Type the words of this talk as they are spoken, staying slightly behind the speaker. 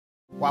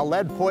While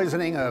lead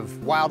poisoning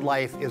of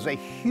wildlife is a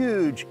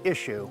huge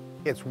issue,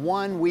 it's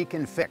one we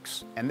can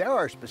fix, and there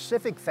are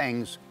specific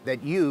things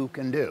that you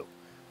can do.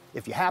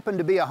 If you happen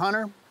to be a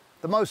hunter,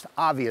 the most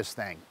obvious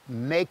thing,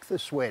 make the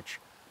switch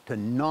to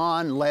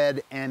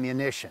non-lead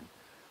ammunition.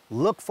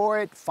 Look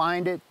for it,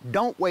 find it,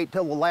 don't wait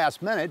till the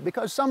last minute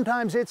because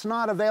sometimes it's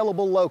not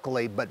available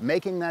locally, but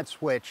making that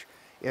switch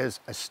is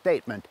a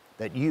statement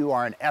that you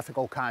are an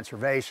ethical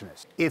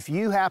conservationist. If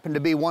you happen to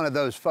be one of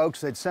those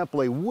folks that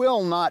simply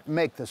will not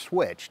make the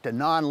switch to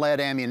non-lead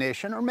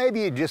ammunition, or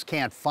maybe you just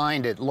can't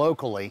find it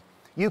locally,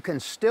 you can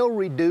still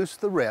reduce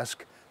the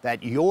risk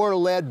that your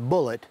lead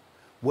bullet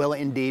will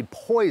indeed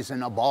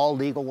poison a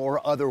bald eagle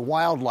or other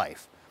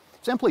wildlife.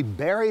 Simply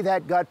bury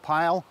that gut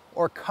pile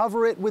or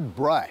cover it with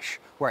brush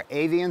where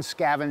avian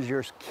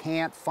scavengers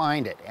can't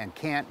find it and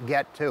can't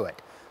get to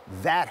it.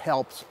 That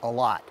helps a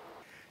lot.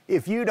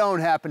 If you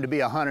don't happen to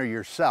be a hunter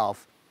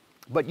yourself,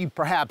 but you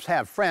perhaps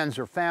have friends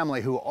or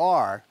family who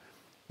are,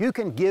 you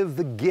can give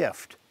the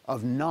gift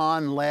of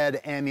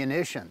non-lead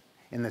ammunition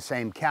in the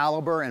same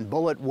caliber and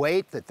bullet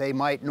weight that they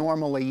might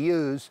normally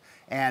use,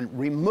 and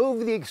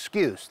remove the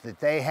excuse that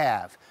they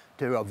have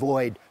to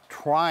avoid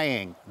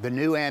trying the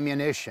new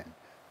ammunition.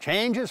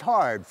 Change is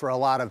hard for a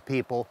lot of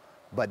people,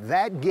 but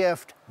that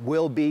gift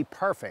will be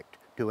perfect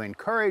to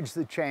encourage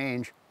the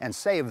change and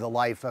save the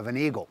life of an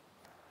eagle.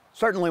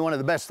 Certainly one of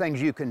the best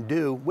things you can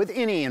do with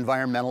any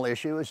environmental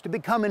issue is to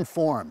become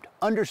informed,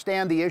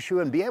 understand the issue,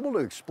 and be able to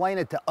explain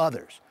it to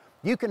others.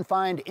 You can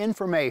find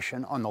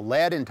information on the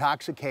lead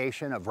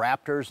intoxication of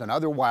raptors and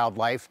other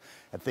wildlife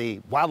at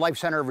the Wildlife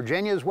Center of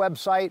Virginia's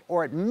website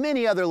or at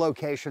many other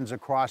locations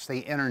across the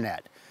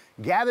internet.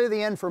 Gather the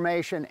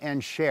information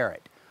and share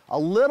it. A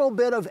little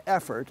bit of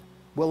effort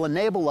will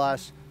enable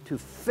us to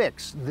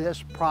fix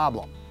this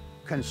problem,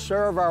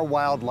 conserve our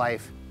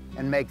wildlife,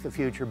 and make the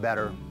future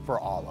better for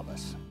all of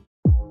us.